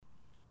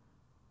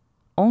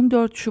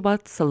14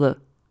 Şubat Salı.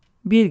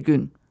 Bir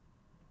gün.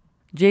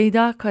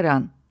 Ceyda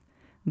Karan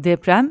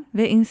Deprem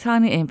ve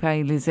insani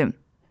emperyalizm.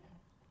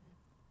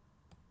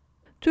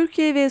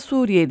 Türkiye ve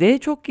Suriye'de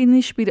çok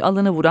geniş bir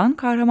alanı vuran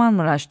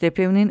Kahramanmaraş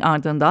depreminin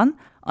ardından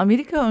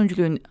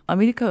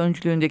Amerika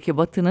öncülüğündeki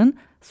Batı'nın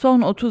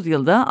son 30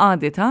 yılda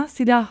adeta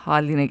silah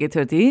haline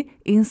getirdiği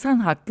insan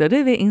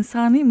hakları ve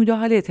insani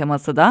müdahale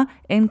teması da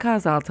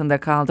enkaz altında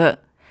kaldı.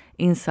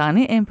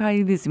 İnsani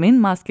emperyalizmin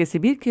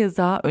maskesi bir kez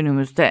daha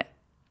önümüzde.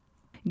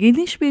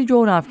 Geniş bir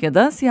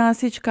coğrafyada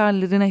siyasi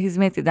çıkarlarına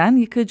hizmet eden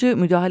yıkıcı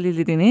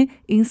müdahalelerini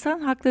insan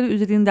hakları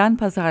üzerinden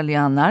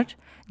pazarlayanlar,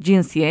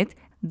 cinsiyet,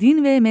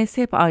 din ve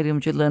mezhep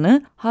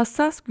ayrımcılığını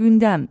hassas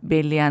gündem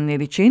belleyenler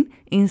için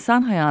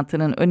insan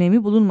hayatının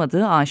önemi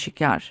bulunmadığı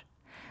aşikar.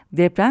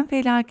 Deprem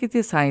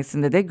felaketi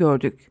sayesinde de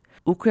gördük.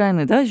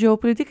 Ukrayna'da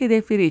jeopolitik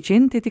hedefleri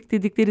için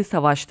tetikledikleri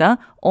savaşta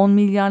 10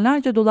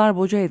 milyarlarca dolar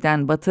boca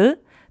eden Batı,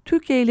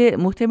 Türkiye ile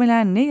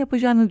muhtemelen ne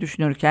yapacağını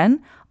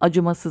düşünürken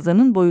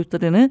acımasızlığının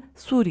boyutlarını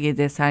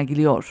Suriye'de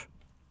sergiliyor.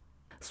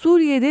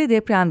 Suriye'de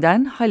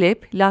depremden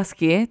Halep,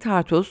 Laskiye,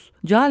 Tartus,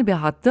 Calbe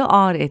hattı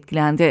ağır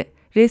etkilendi.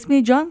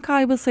 Resmi can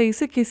kaybı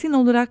sayısı kesin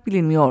olarak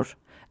bilinmiyor.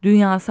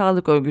 Dünya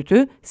Sağlık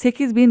Örgütü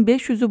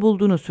 8.500'ü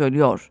bulduğunu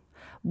söylüyor.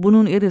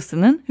 Bunun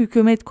yarısının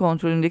hükümet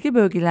kontrolündeki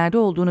bölgelerde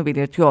olduğunu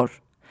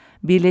belirtiyor.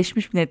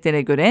 Birleşmiş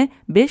Milletler'e göre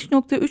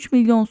 5.3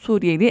 milyon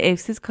Suriyeli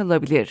evsiz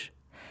kalabilir.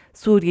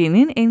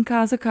 Suriye'nin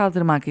enkazı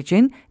kaldırmak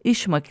için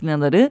iş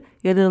makineleri,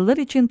 yaralılar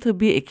için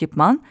tıbbi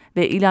ekipman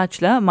ve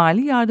ilaçla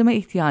mali yardıma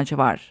ihtiyacı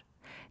var.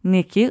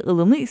 Ne ki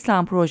ılımlı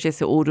İslam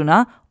projesi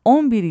uğruna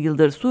 11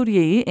 yıldır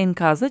Suriye'yi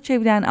enkaza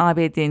çeviren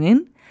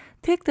ABD'nin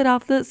tek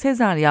taraflı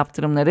Sezar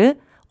yaptırımları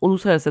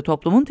uluslararası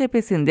toplumun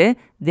tepesinde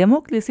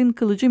Demokles'in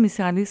kılıcı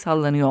misali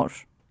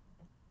sallanıyor.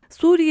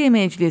 Suriye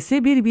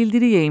Meclisi bir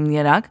bildiri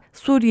yayımlayarak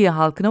Suriye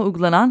halkına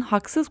uygulanan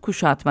haksız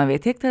kuşatma ve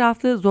tek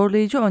taraflı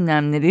zorlayıcı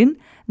önlemlerin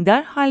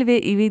derhal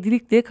ve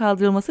ivedilikle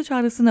kaldırılması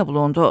çağrısında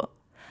bulundu.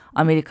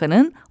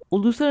 Amerika'nın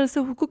uluslararası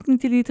hukuk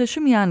niteliği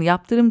taşımayan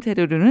yaptırım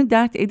terörünü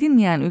dert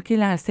edinmeyen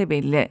ülkelerse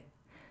belli.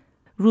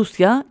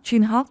 Rusya,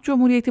 Çin Halk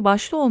Cumhuriyeti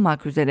başta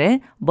olmak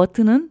üzere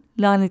Batı'nın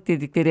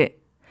lanetledikleri.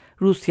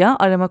 Rusya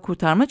arama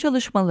kurtarma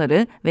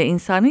çalışmaları ve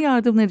insani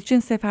yardımlar için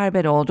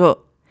seferber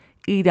oldu.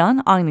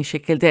 İran aynı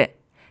şekilde.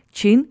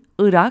 Çin,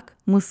 Irak,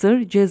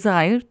 Mısır,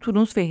 Cezayir,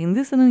 Tunus ve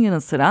Hindistan'ın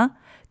yanı sıra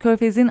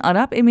Körfez'in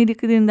Arap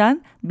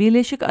Emirlikleri'nden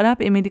Birleşik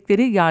Arap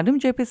Emirlikleri yardım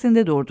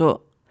cephesinde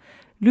durdu.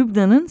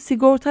 Lübnan'ın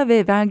sigorta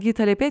ve vergi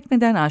talep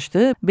etmeden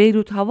açtığı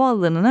Beyrut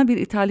havaalanına bir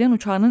İtalyan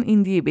uçağının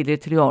indiği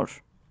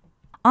belirtiliyor.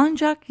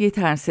 Ancak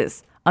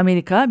yetersiz.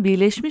 Amerika,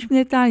 Birleşmiş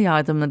Milletler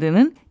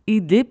yardımlarının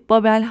İdlib,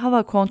 Babel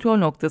hava kontrol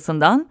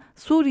noktasından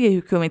Suriye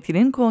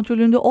hükümetinin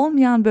kontrolünde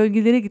olmayan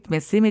bölgelere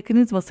gitmesi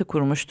mekanizması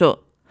kurmuştu.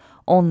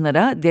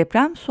 Onlara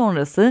deprem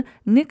sonrası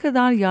ne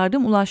kadar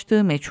yardım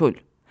ulaştığı meçhul.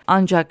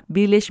 Ancak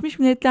Birleşmiş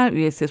Milletler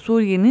üyesi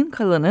Suriye'nin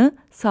kalanı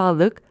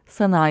sağlık,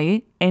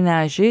 sanayi,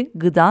 enerji,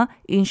 gıda,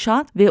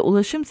 inşaat ve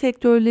ulaşım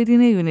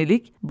sektörlerine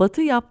yönelik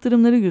Batı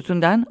yaptırımları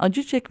yüzünden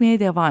acı çekmeye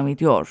devam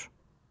ediyor.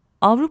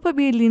 Avrupa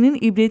Birliği'nin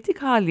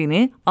ibretlik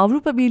halini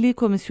Avrupa Birliği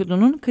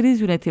Komisyonu'nun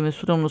kriz yönetimi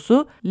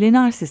sorumlusu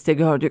Lenarsis'te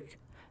gördük.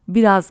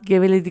 Biraz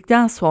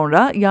geveledikten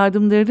sonra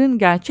yardımların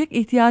gerçek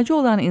ihtiyacı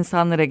olan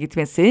insanlara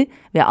gitmesi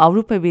ve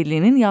Avrupa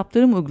Birliği'nin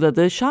yaptırım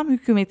uyguladığı Şam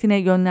hükümetine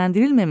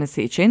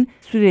yönlendirilmemesi için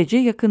süreci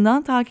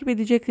yakından takip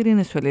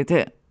edeceklerini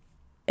söyledi.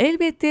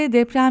 Elbette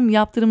deprem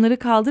yaptırımları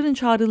kaldırın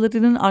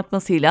çağrılarının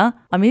artmasıyla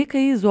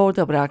Amerika'yı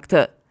zorda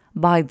bıraktı.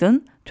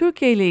 Biden,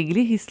 Türkiye ile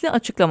ilgili hisli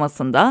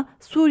açıklamasında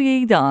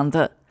Suriye'yi de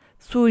andı.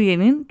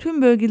 Suriye'nin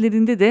tüm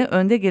bölgelerinde de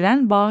önde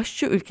gelen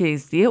bağışçı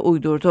ülkeyiz diye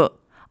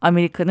uydurdu.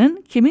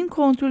 Amerika'nın kimin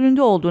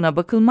kontrolünde olduğuna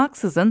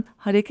bakılmaksızın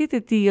hareket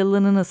ettiği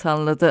yalanını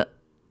salladı.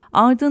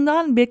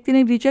 Ardından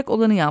beklenebilecek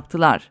olanı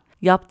yaptılar.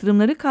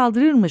 Yaptırımları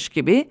kaldırırmış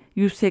gibi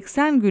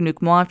 180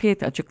 günlük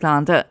muafiyet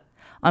açıklandı.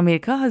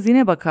 Amerika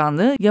Hazine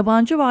Bakanlığı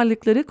Yabancı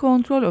Varlıkları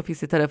Kontrol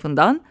Ofisi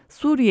tarafından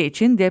Suriye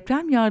için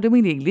deprem yardımı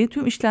ile ilgili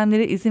tüm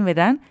işlemlere izin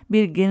veren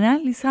bir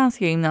genel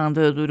lisans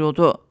yayınlandığı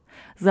duyuruldu.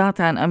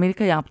 Zaten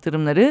Amerika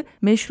yaptırımları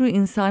meşru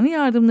insani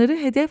yardımları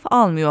hedef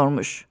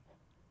almıyormuş.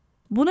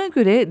 Buna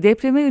göre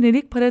depreme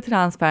yönelik para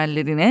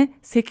transferlerine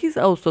 8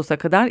 Ağustos'a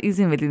kadar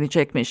izin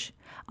verilecekmiş.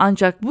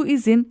 Ancak bu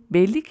izin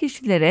belli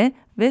kişilere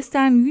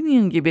Western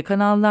Union gibi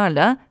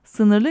kanallarla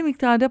sınırlı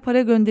miktarda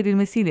para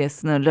gönderilmesiyle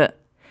sınırlı.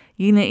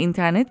 Yine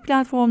internet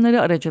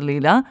platformları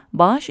aracılığıyla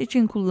bağış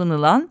için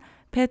kullanılan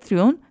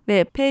Patreon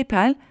ve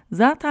PayPal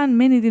zaten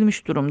men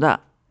edilmiş durumda.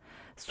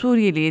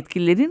 Suriyeli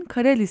yetkililerin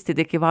kara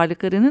listedeki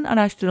varlıklarının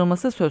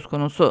araştırılması söz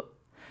konusu.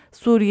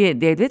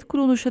 Suriye devlet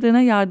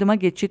kuruluşlarına yardıma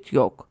geçit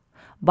yok.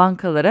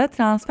 Bankalara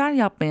transfer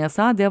yapma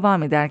yasağı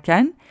devam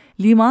ederken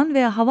liman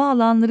ve hava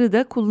alanları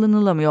da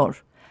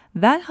kullanılamıyor.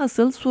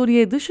 Velhasıl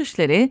Suriye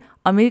Dışişleri,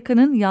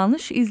 Amerika'nın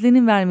yanlış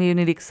izlenim vermeye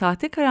yönelik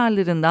sahte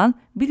kararlarından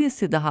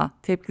birisi daha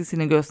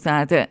tepkisini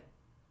gösterdi.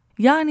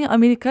 Yani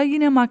Amerika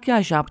yine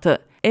makyaj yaptı.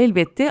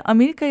 Elbette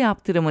Amerika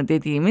yaptırımı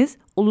dediğimiz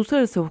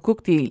uluslararası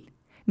hukuk değil.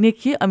 ne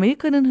ki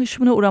Amerika'nın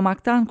hışmına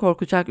uğramaktan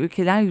korkacak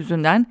ülkeler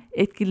yüzünden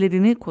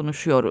etkilerini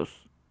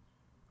konuşuyoruz.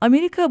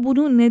 Amerika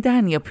bunu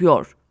neden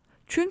yapıyor?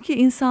 Çünkü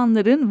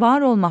insanların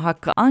var olma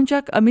hakkı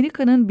ancak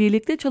Amerika'nın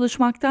birlikte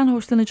çalışmaktan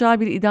hoşlanacağı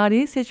bir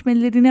idareyi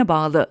seçmelerine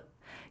bağlı.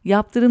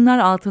 Yaptırımlar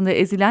altında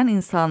ezilen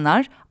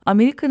insanlar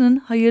Amerika'nın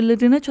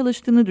hayırlarına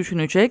çalıştığını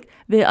düşünecek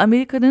ve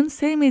Amerika'nın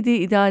sevmediği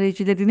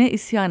idarecilerine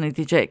isyan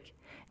edecek.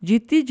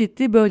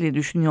 Ciddi böyle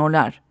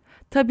düşünüyorlar.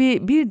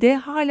 Tabii bir de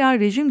hala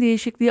rejim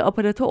değişikliği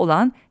aparatı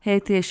olan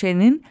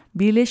HTŞ'nin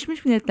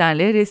Birleşmiş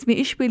Milletler'le resmi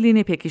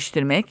işbirliğini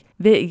pekiştirmek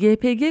ve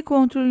YPG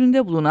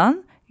kontrolünde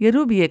bulunan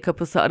Yarubiye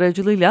kapısı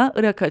aracılığıyla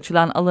Irak'a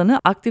açılan alanı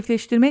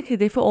aktifleştirmek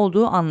hedefi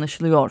olduğu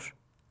anlaşılıyor.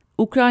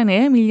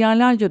 Ukrayna'ya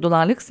milyarlarca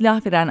dolarlık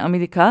silah veren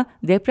Amerika,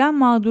 deprem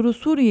mağduru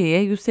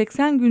Suriye'ye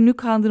 180 günlük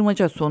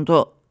kandırmaca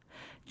sundu.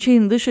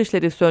 Çin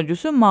Dışişleri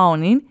Sözcüsü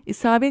Mao Ning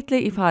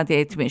isabetle ifade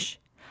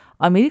etmiş.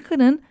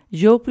 Amerika'nın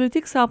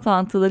jeopolitik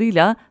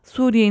saplantılarıyla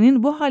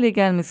Suriye'nin bu hale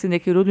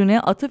gelmesindeki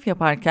rolüne atıf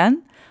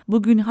yaparken,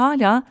 bugün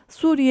hala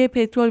Suriye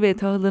petrol ve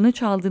tahılını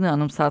çaldığını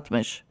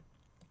anımsatmış.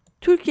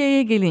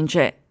 Türkiye'ye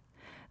gelince,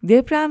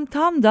 deprem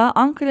tam da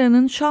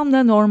Ankara'nın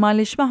Şam'da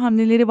normalleşme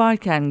hamleleri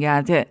varken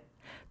geldi.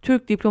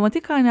 Türk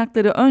diplomatik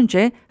kaynakları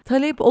önce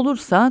talep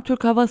olursa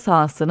Türk hava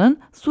sahasının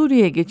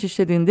Suriye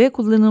geçişlerinde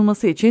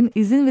kullanılması için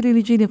izin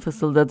verileceğini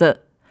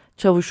fısıldadı.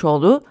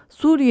 Çavuşoğlu,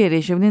 Suriye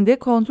rejiminin de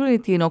kontrol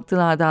ettiği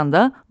noktalardan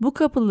da bu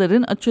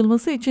kapıların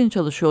açılması için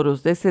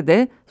çalışıyoruz dese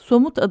de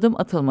somut adım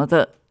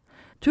atılmadı.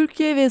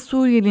 Türkiye ve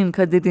Suriye'nin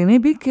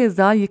kaderini bir kez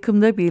daha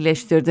yıkımda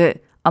birleştirdi.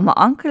 Ama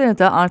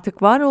Ankara'da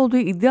artık var olduğu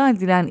iddia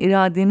edilen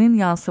iradenin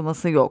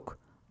yansıması yok.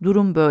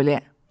 Durum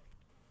böyle.